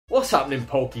What's happening,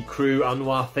 Poke Crew?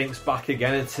 Anwar Thinks back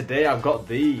again, and today I've got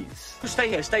these. Stay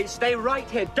here, stay right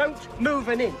here, don't move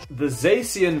an inch. The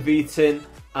Zacian V Tin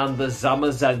and the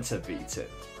Zamazenta V Tin.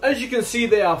 As you can see,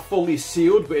 they are fully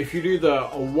sealed, but if you do the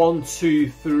 1, 2,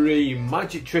 3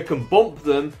 magic trick and bump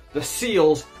them, the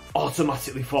seals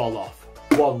automatically fall off.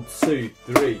 1, 2,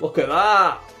 3. Look at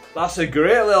that. That's a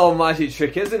great little magic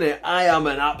trick, isn't it? I am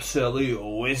an absolute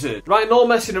wizard. Right, no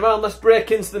messing around. Let's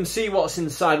break into them, see what's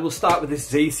inside. We'll start with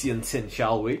this Zacian tin,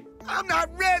 shall we? I'm not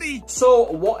ready! So,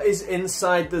 what is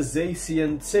inside the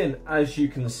Zacian tin? As you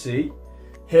can see,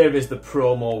 here is the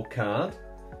promo card.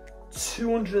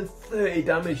 230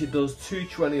 damage it does,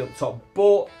 220 up top,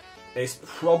 but it's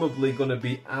probably going to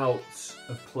be out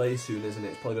of play soon, isn't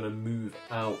it? It's probably going to move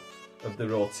out of the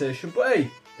rotation, but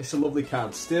hey, it's a lovely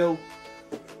card still.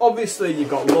 Obviously, you've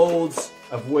got loads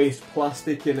of waste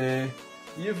plastic in here.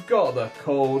 You've got the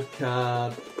code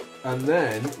card. And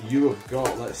then you have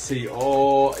got, let's see,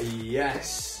 oh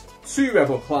yes. 2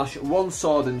 Rebel Clash, 1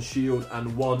 Sword and Shield,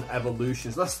 and 1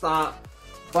 Evolutions. Let's start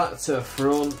back to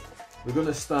front. We're going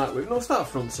to start with, no, start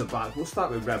front to back. We'll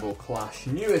start with Rebel Clash.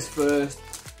 Newest first,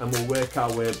 and we'll work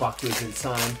our way backwards in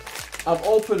time. I've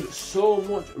opened so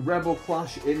much Rebel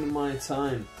Clash in my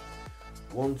time.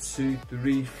 1, 2,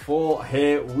 3, 4.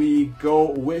 Here we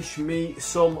go. Wish me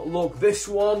some luck. This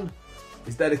one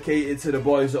is dedicated to the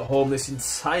boys at home. This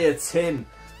entire tin.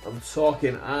 I'm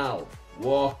talking Al,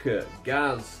 Walker,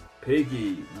 Gaz,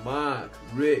 Piggy, Mark,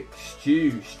 Rick,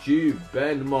 Stu,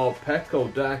 Ben,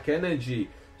 Morpeko, Dark Energy,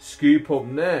 Scoop Up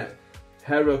Net,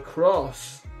 Hera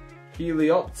Cross,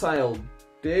 Helioptile,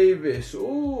 Davis.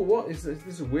 Oh, what is this?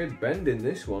 There's a weird bend in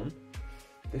this one.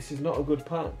 This is not a good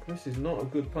pack. This is not a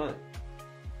good pack.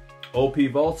 OP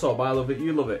Voltorb, I love it,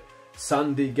 you love it.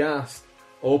 Sandy Gast,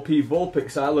 OP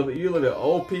Vulpix, I love it, you love it.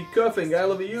 OP Cuffing, I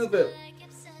love it, you love it.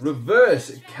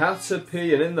 Reverse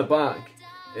Caterpie, and in the back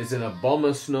is an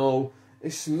Abomasnow.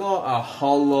 It's not a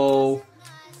holo.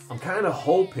 I'm kind of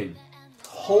hoping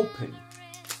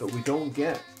that we don't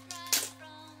get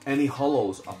any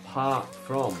holos apart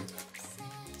from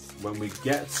when we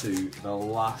get to the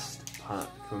last pack.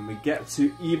 When we get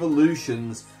to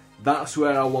Evolutions, that's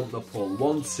where I want the pull.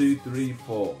 1, 2, 3,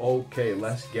 4. Okay,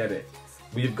 let's get it.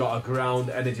 We've got a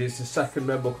Ground Energy. It's the second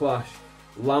Rebel Clash.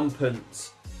 Lampant,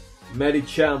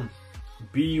 Medicham,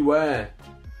 Beware.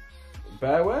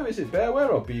 Bearware? Is it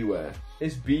Bearware or Beware?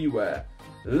 It's Beware.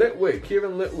 Litwick,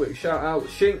 Kieran Litwick, shout out.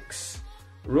 Shinx,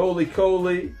 Roly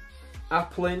Coly,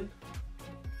 Applin,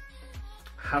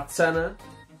 Hatenna,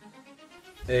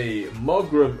 a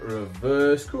Mogram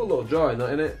Reverse. Cool little drawing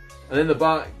that, innit? And in the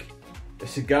back,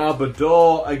 it's a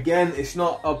Garbodor. Again, it's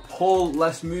not a pull.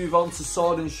 Let's move on to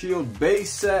Sword and Shield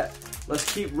base set.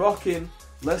 Let's keep rocking.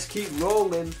 Let's keep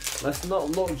rolling. Let's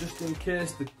not look just in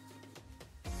case the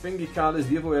finger card is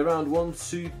the other way around. 1,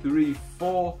 2, 3,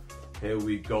 4. Here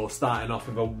we go. Starting off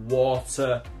with a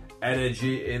Water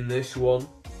Energy in this one.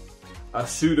 A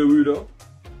Sudowoodo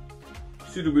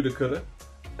Cutter.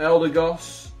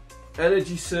 Eldegoss.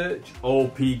 Energy Search.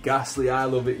 OP Ghastly. I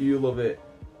love it. You love it.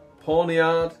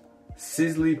 Pawniard.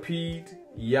 Sizzlypede,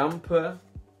 Yamper,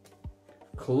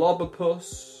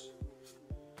 Clobberpuss,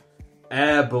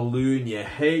 Air Balloon, you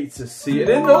hate to see it.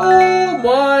 And oh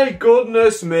my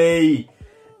goodness me!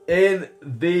 In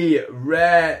the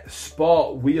rare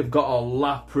spot, we have got a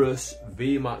Lapras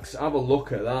VMAX. Have a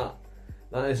look at that.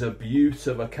 That is a beaut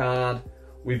of a card.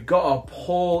 We've got a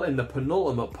pull in the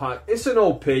penultimate pack. It's an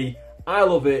OP. I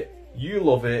love it. You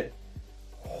love it.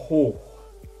 Oh.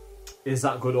 Is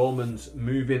that good omens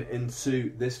moving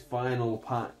into this final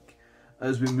pack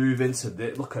as we move into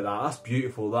this. Look at that, that's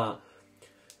beautiful, that.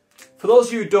 For those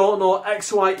of you who don't know,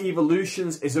 XY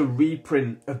Evolutions is a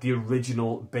reprint of the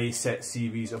original base set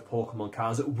series of Pokemon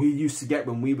cards that we used to get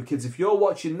when we were kids. If you're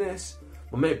watching this,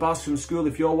 my mate Baz from school,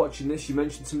 if you're watching this, you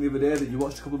mentioned to me the other day that you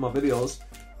watched a couple of my videos.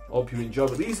 I hope you enjoy,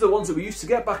 but these are the ones that we used to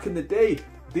get back in the day.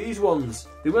 These ones,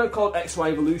 they weren't called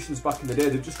XY Evolutions back in the day,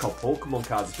 they were just called Pokemon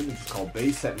cards. I think they were just called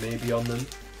base set maybe on them.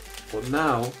 But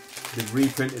now, they've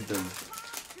reprinted them.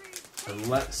 And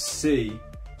let's see,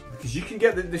 because you can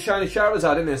get the Shiny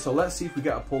Charizard in there, so let's see if we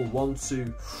get a pull. 1,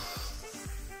 2,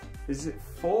 is it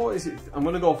 4? Is it, I'm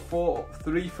going to go 4,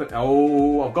 3 for,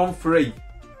 oh, I've gone 3.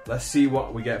 Let's see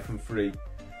what we get from 3.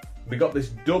 We got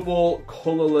this double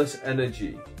colourless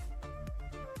energy.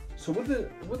 So would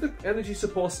the energy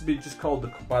supposed to be just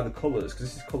called by the colours?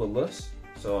 Because this is colourless,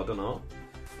 so I don't know.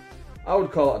 I would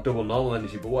call it a double normal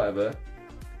energy, but whatever.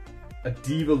 A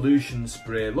devolution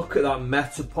spray. Look at that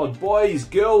Metapod. Boys,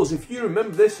 girls, if you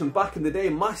remember this from back in the day,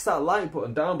 mash that like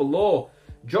button down below.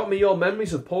 Drop me your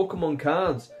memories of Pokemon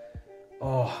cards.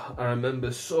 Oh, I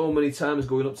remember so many times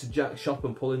going up to Jack's shop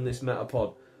and pulling this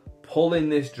Metapod, pulling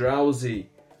this Drowsy,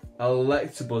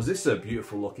 Electabuzz. This is a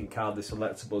beautiful looking card, this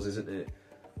Electabuzz, isn't it?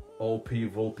 OP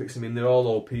Vulpix, I mean, they're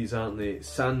all OPs, aren't they?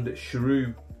 Sand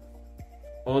Shrew,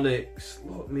 Onyx.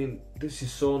 Look, I mean, this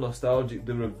is so nostalgic.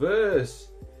 The reverse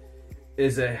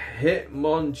is a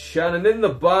Hitmonchan, and in the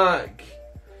back,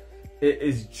 it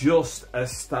is just a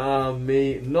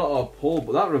Starmie, not a pull,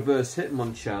 but that reverse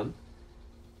Hitmonchan,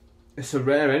 it's a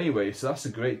rare anyway, so that's a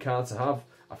great card to have.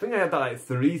 I think I had that like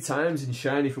 3 times in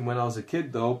Shiny from when I was a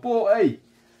kid though, but hey,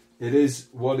 it is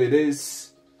what it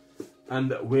is,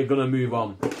 and we're going to move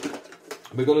on.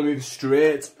 We're going to move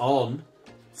straight on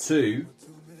to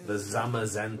the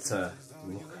Zamazenta.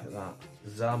 Look at that.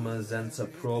 Zamazenta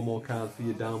promo card for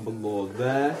you down below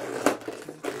there.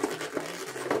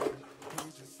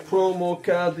 Promo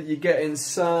card that you get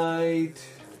inside.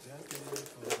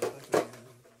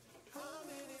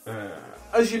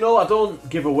 As you know, I don't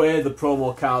give away the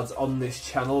promo cards on this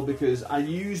channel because I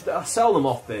sell them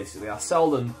off basically. I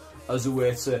sell them as a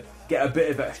way to get a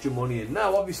bit of extra money in.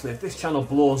 Now, obviously, if this channel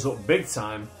blows up big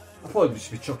time, I'll probably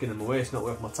just be chucking them away. It's not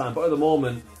worth my time. But at the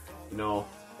moment, you know,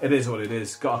 it is what it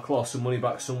is. Got to claw some money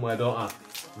back somewhere, don't I?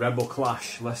 Rebel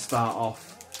Clash. Let's start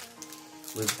off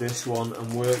with this one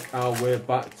and work our way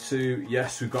back to,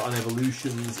 yes, we've got an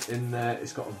Evolutions in there.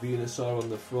 It's got a Venusaur on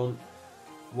the front.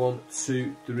 1,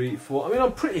 2, 3, 4. I mean,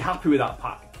 I'm pretty happy with that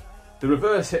pack. The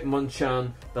reverse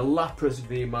Hitmonchan, the Lapras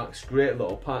VMAX, great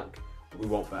little pack. But we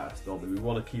want better, don't we? We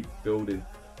want to keep building.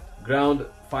 Ground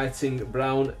Fighting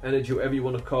Brown Energy, whatever you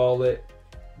want to call it.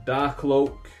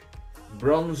 Darkloak,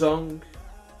 Bronzong,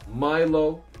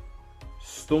 Milo,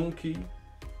 Stunky,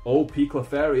 OP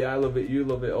Clefairy, I love it, you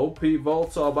love it. OP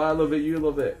Voltorb, I love it, you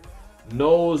love it.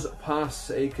 Nose Pass,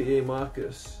 aka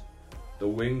Marcus. The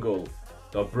Wingull.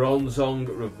 The Bronzong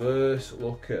reverse,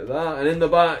 look at that. And in the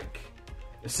back,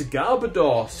 it's a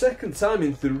Garbodor. Second time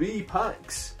in 3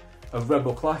 packs of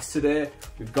Rebel Clash today.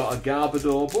 We've got a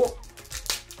Garbodor, but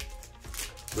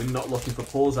we're not looking for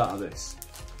pulls out of this.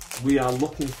 We are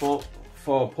looking for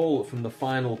a pull from the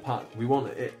final pack. We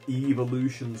want an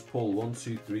Evolutions pull. 1,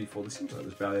 2, 3, 4. There seems like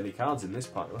there's barely any cards in this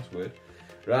pack. That's weird.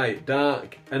 Right,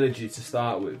 Dark Energy to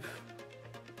start with.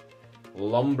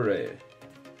 Lombre.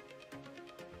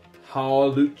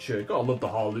 Hawlucha, gotta love the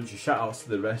Hawlucha, shout outs to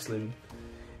the wrestling.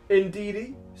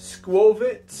 Indeedee,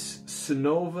 Squovit,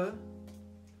 Sinova,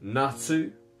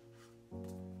 Natu,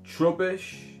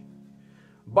 Trubbish.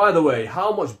 By the way,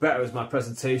 how much better has my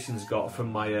presentations got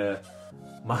from my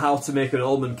my how to make an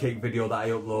almond cake video that I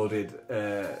uploaded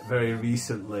very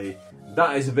recently.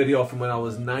 That is a video from when I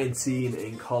was 19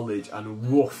 in college, and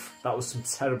woof, that was some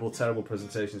terrible, terrible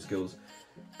presentation skills.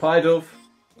 Pidove,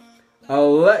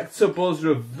 Electabuzz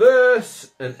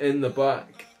reverse, and in the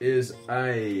back is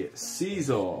a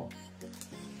Caesar.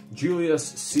 Julius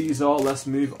Caesar. Let's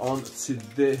move on to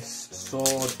this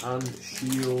Sword and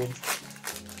Shield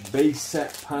base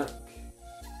set pack.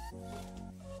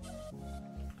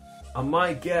 I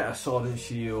might get a Sword and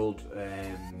Shield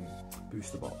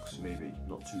booster box, maybe,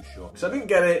 not too sure. Because I didn't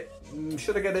get it.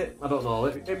 Should I get it? I don't know.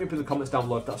 Hit me up in the comments down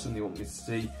below if that's something you want me to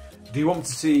see. Do you want me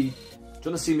to see? Do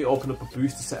you want to see me open up a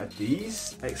booster set of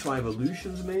these? XY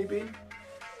Evolutions maybe?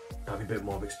 That'd be a bit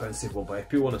more of an expensive one, but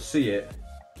if you want to see it,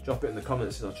 drop it in the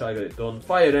comments and I'll try to get it done.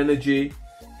 Fire Energy,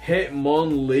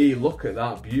 Hitmonlee, look at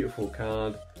that beautiful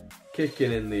card.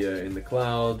 Kicking in the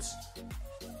clouds.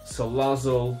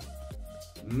 Salazzle,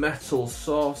 Metal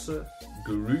Saucer,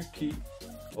 Garuki,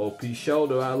 OP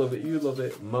Shoulder, I love it, you love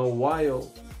it. Mawile,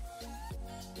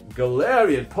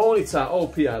 Galarian Ponyta,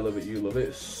 OP, I love it, you love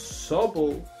it.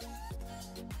 Sobble,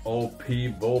 OP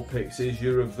Vulpix is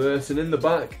your reverse, and in the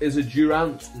back is a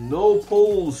Durant. No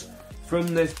pulls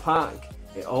from this pack.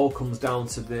 It all comes down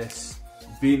to this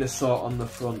Venusaur on the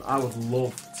front. I would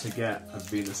love to get a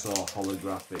Venusaur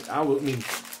holographic. I mean,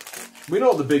 we know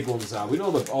what the big ones are. We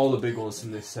know all the big ones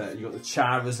from this set. You got the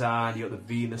Charizard, you got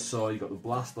the Venusaur, you got the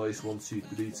Blastoise 1, 2,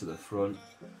 3 to the front.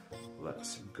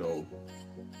 Let's go.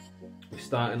 We're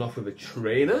starting off with a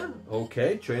trainer.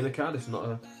 Okay, trainer card. It's not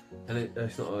an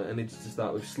energy to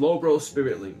start with. Slowbro,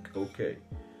 Spirit Link. Okay.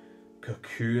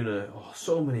 Kakuna. Oh,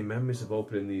 so many memories of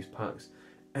opening these packs.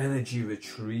 Energy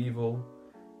Retrieval.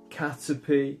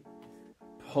 Caterpie.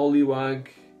 Poliwag.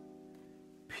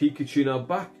 Pikachu. Now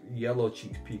back. Yellow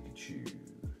Cheeks Pikachu.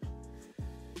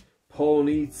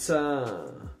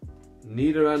 Ponyta.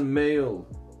 Nidoran Male.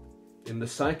 In the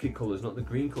psychic colours, not the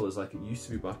green colours like it used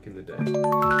to be back in the day.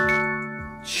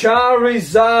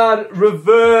 Charizard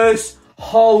reverse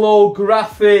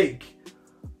holographic.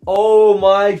 Oh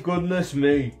my goodness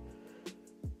me.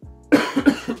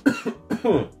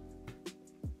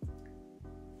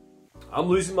 I'm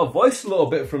losing my voice a little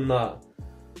bit from that.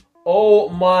 Oh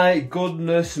my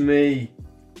goodness me.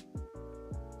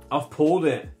 I've pulled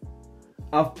it.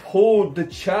 I've pulled the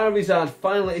Charizard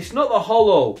finally. It's not the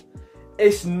holo.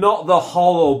 It's not the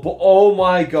holo, but oh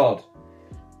my god.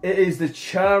 It is the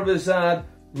Charizard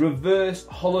reverse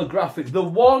holographic. The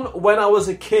one when I was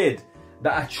a kid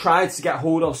that I tried to get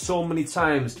hold of so many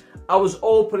times. I was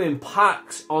opening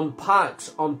packs on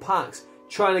packs on packs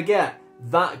trying to get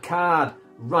that card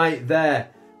right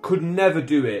there. Could never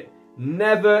do it.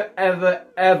 Never, ever,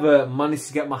 ever managed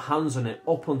to get my hands on it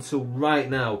up until right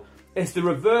now. It's the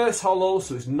reverse holo,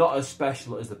 so it's not as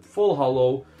special as the full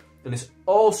holo. And it's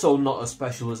also not as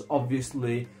special as,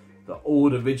 obviously, the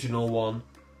old original one.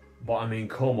 But, I mean,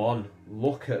 come on.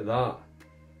 Look at that.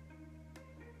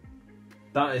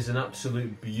 That is an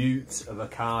absolute beaut of a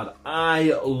card.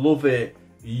 I love it.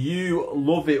 You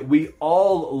love it. We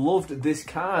all loved this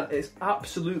card. It's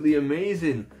absolutely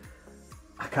amazing.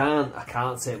 I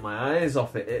can't take my eyes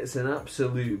off it. It's an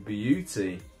absolute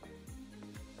beauty.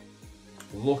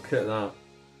 Look at that.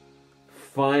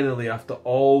 Finally, after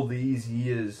all these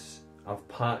years, I've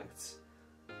packed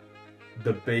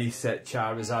the base set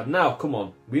Charizard. Now, come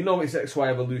on. We know it's XY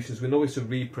Evolutions. We know it's a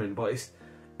reprint, but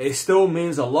it still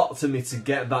means a lot to me to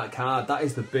get that card. That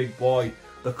is the big boy.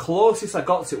 The closest I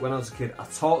got to it when I was a kid, I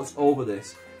talked over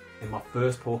this in my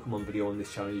first Pokemon video on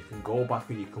this channel. You can go back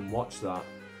and you can watch that,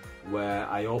 where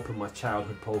I opened my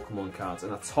childhood Pokemon cards.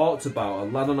 And I talked about a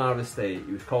lad on our estate.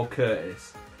 He was called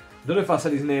Curtis. I don't know if I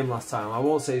said his name last time. I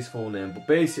won't say his full name. But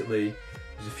basically, he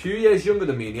was a few years younger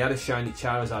than me and he had a shiny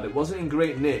Charizard. It wasn't in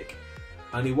great nick.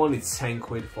 And he wanted 10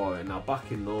 quid for it. Now,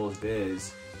 back in those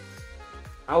days,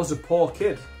 I was a poor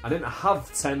kid. I didn't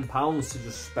have £10 to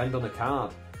just spend on a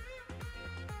card.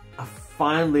 I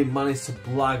finally managed to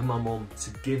blag my mum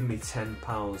to give me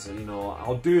 £10. And, you know,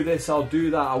 I'll do this, I'll do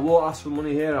that. I won't ask for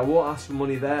money here, I won't ask for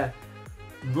money there.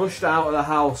 Rushed out of the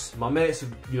house. My mates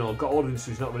have, you know, got older him, so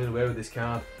he's not running away with this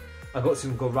card. I got to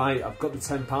him and go, right, I've got the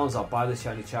 £10, I'll buy the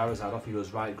shiny Charizard off. He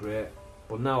goes, right, great.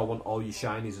 But now I want all your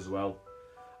shinies as well.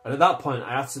 And at that point,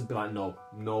 I had to be like, no,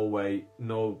 no way,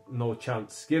 no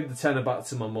chance. Give the tenner back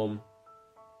to my mum.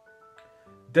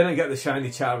 Didn't get the shiny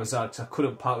Charizard because I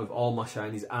couldn't part with all my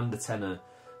shinies and the tenner.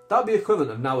 That'd be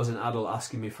equivalent of now as an adult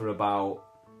asking me for about,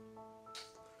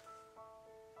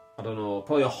 I don't know,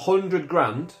 probably 100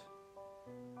 grand.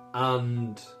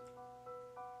 And,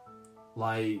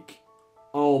 like,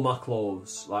 all my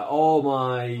clothes, like all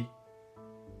my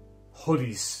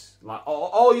hoodies. Like,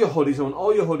 all your hoodies, I want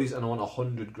all your hoodies and I want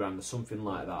 100 grand or something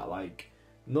like that. Like,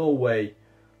 no way.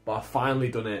 But I finally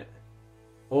done it.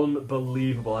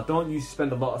 Unbelievable. I don't usually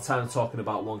spend a lot of time talking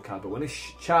about one card, but when it's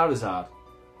Charizard,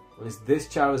 when it's this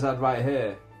Charizard right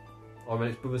here, or when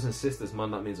it's brothers and sisters, man,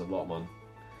 that means a lot, man.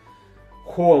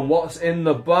 Oh, and what's in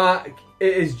the back?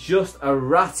 It is just a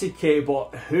Raticate,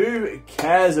 but who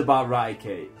cares about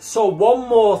Raticate? So one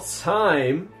more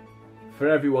time, for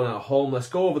everyone at home, let's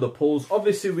go over the pulls.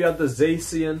 Obviously, we had the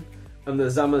Zacian and the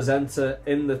Zamazenta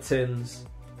in the tins.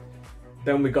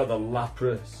 Then we got the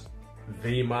Lapras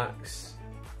VMAX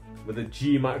with a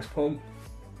G-Max pump.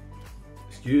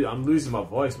 Excuse me, I'm losing my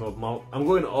voice. I'm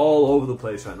going all over the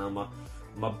place right now.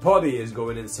 My body is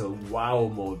going into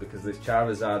wow mode because this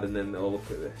Charizard, and then, oh,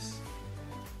 look at this.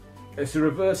 It's a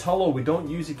reverse holo. We don't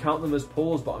usually count them as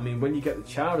pulls, but I mean, when you get the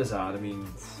Charizard, I mean,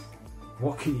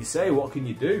 what can you say? What can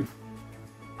you do?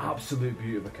 Absolute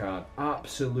beauty of a card.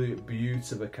 Absolute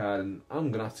beauty of a card. And I'm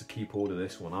going to have to keep hold of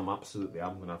this one. I'm going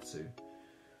to have to.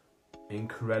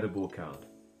 Incredible card.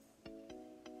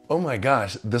 Oh my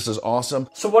gosh, this is awesome.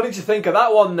 So what did you think of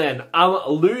that one then? I'm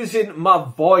losing my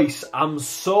voice. I'm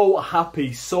so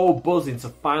happy, so buzzing to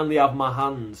finally have my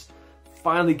hands.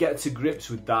 Finally get to grips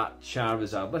with that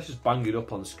Charizard. Let's just bang it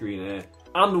up on screen here.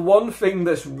 And one thing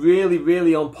that's really,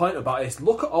 really on point about it is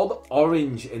look at all the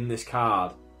orange in this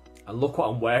card. And look what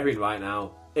I'm wearing right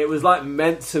now. It was like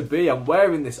meant to be. I'm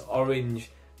wearing this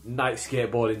orange night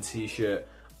skateboarding t-shirt.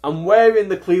 I'm wearing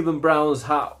the Cleveland Browns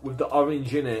hat with the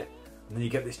orange in it. And then you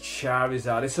get this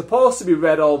Charizard. It's supposed to be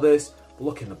red, all this. But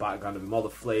look in the background of him, all the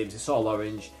flames. It's all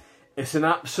orange. It's an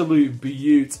absolute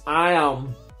beaut. I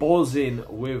am buzzing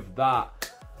with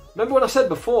that. Remember when I said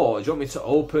before, do you want me to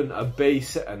open a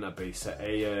booster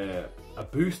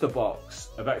box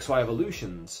of XY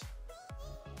Evolutions?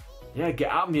 Yeah,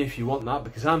 get at me if you want that,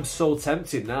 because I'm so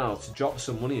tempted now to drop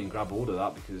some money and grab hold of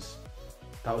that, because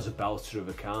that was a belter of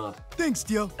a card. Thanks,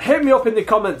 Dio. Hit me up in the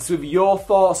comments with your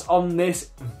thoughts on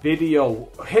this video.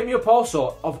 Hit me up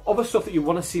also of other stuff that you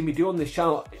want to see me do on this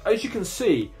channel. As you can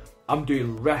see, I'm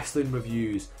doing wrestling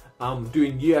reviews. I'm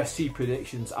doing UFC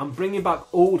predictions. I'm bringing back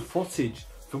old footage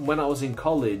from when I was in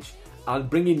college. and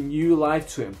bringing new life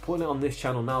to it and putting it on this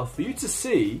channel now for you to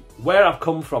see where I've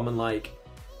come from. And like,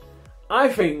 I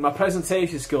think my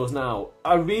presentation skills now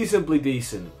are reasonably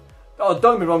decent. Oh,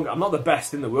 don't get me wrong, I'm not the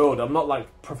best in the world, I'm not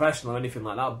like professional or anything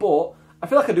like that, but I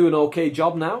feel like I do an okay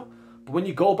job now. But when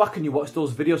you go back and you watch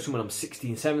those videos from when I'm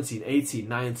 16, 17, 18,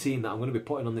 19 that I'm going to be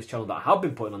putting on this channel, that I have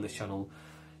been putting on this channel,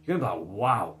 you're going to be like,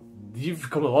 wow, you've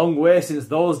come a long way since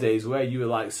those days where you were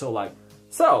like,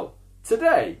 so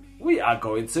today we are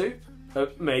going to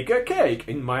make a cake.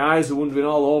 And my eyes are wandering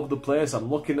all over the place. I'm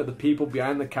looking at the people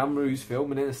behind the camera who's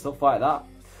filming it and stuff like that.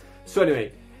 So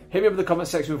anyway, hit me up in the comment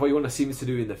section with what you want to see me to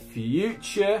do in the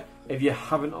future. If you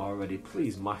haven't already,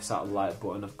 please mash that like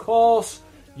button. Of course,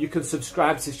 you can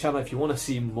subscribe to this channel if you want to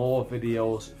see more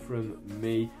videos from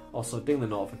me. Also, ding the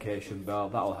notification bell.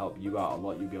 That will help you out a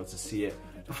lot. You'll be able to see it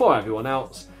before everyone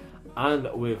else. And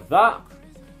with that,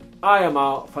 I am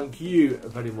out. Thank you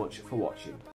very much for watching.